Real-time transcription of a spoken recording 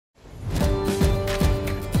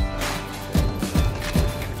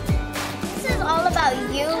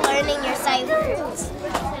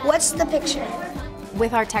What's the picture?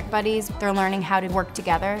 With our tech buddies, they're learning how to work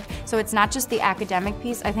together. So it's not just the academic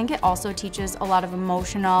piece, I think it also teaches a lot of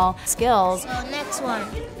emotional skills. So next one.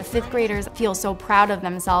 The fifth graders feel so proud of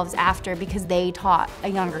themselves after because they taught a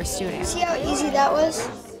younger student. See how easy that was?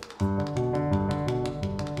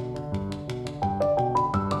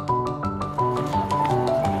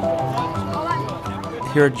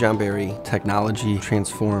 Here at John Berry, technology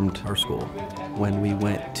transformed our school. When we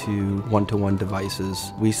went to one-to-one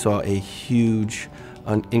devices, we saw a huge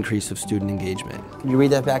increase of student engagement. Can you read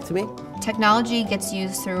that back to me? Technology gets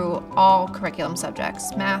used through all curriculum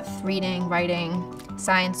subjects: math, reading, writing,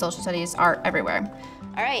 science, social studies, art, everywhere.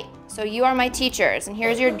 All right, so you are my teachers, and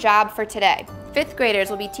here's your job for today. Fifth graders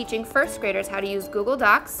will be teaching first graders how to use Google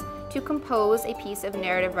Docs to compose a piece of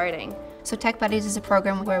narrative writing. So Tech Buddies is a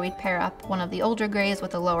program where we pair up one of the older grades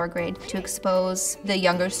with a lower grade to expose the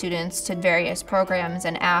younger students to various programs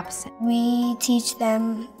and apps. We teach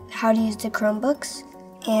them how to use the Chromebooks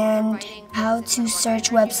and how to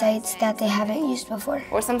search websites that they haven't used before.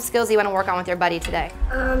 Or some skills you want to work on with your buddy today?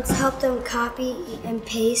 To help them copy and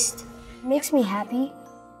paste. It makes me happy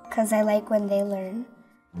because I like when they learn.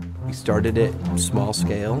 We started it small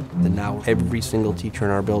scale, and now every single teacher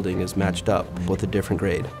in our building is matched up with a different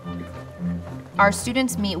grade. Our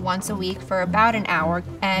students meet once a week for about an hour,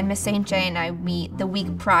 and Miss St. J and I meet the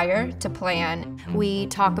week prior to plan. We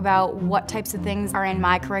talk about what types of things are in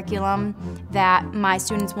my curriculum that my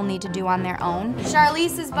students will need to do on their own.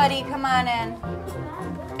 Charlize's buddy, come on in.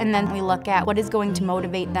 And then we look at what is going to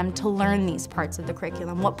motivate them to learn these parts of the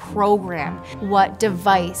curriculum, what program, what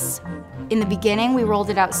device. In the beginning, we rolled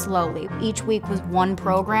it out slowly. Each week was one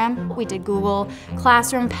program. We did Google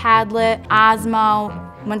Classroom, Padlet, Osmo.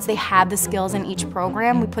 Once they had the skills in each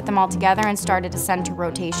program, we put them all together and started a center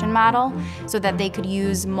rotation model so that they could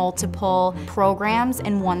use multiple programs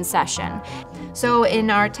in one session. So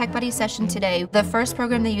in our Tech Buddy session today, the first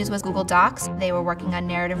program they used was Google Docs. They were working on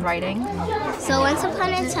narrative writing. So once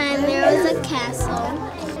upon a time, there was a castle.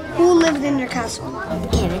 Who lived in your castle?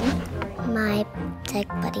 Kevin. My tech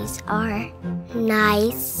buddies are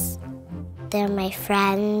nice. They're my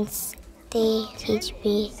friends. They teach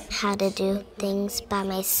me how to do things by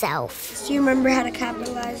myself. Do you remember how to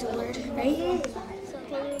capitalize a word, right?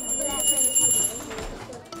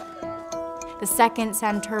 The second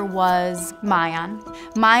center was Mayan.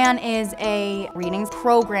 Mayan is a reading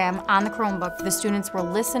program on the Chromebook. The students were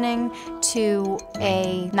listening to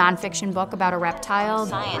a nonfiction book about a reptile.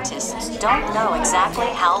 Scientists don't know exactly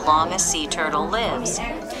how long a sea turtle lives.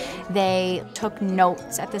 They took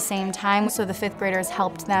notes at the same time, so the fifth graders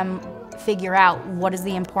helped them figure out what is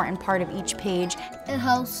the important part of each page. It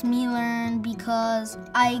helps me learn because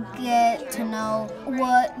I get to know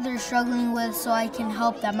what they're struggling with so I can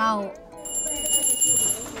help them out.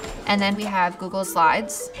 And then we have Google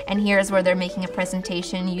Slides, and here's where they're making a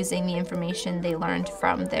presentation using the information they learned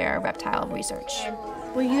from their reptile research.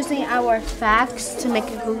 We're using our facts to make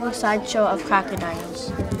a Google slideshow of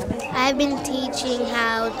crocodiles. I've been teaching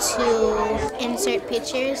how to insert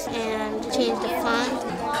pictures and change the font.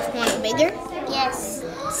 Want it bigger? Yes,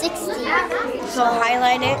 60. So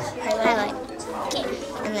highlight it. Highlight. Okay,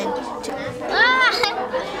 and then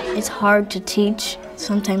It's hard to teach.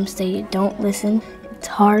 Sometimes they don't listen. It's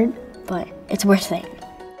hard, but it's worth it.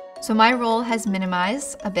 So my role has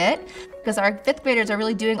minimized a bit because our fifth graders are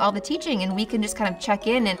really doing all the teaching, and we can just kind of check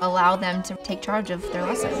in and allow them to take charge of their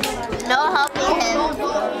lessons. no helping him.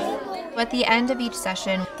 At the end of each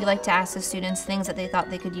session, we like to ask the students things that they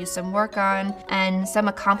thought they could use some work on and some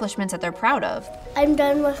accomplishments that they're proud of. I'm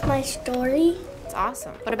done with my story. That's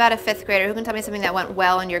awesome. What about a fifth grader? Who can tell me something that went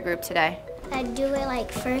well in your group today? I do it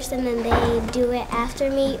like first and then they do it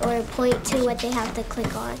after me or point to what they have to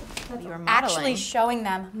click on. You were modeling. Actually showing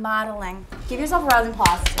them, modeling. Give yourself a round of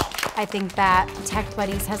applause. I think that Tech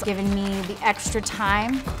Buddies has given me the extra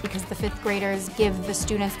time because the fifth graders give the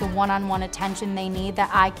students the one-on-one attention they need that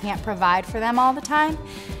I can't provide for them all the time,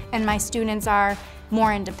 and my students are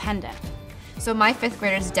more independent. So my fifth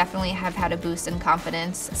graders definitely have had a boost in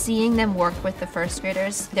confidence. Seeing them work with the first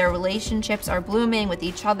graders, their relationships are blooming with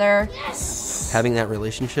each other. Yes! Having that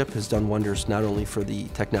relationship has done wonders not only for the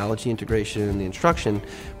technology integration and the instruction,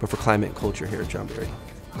 but for climate and culture here at John Berry.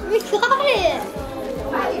 We got it!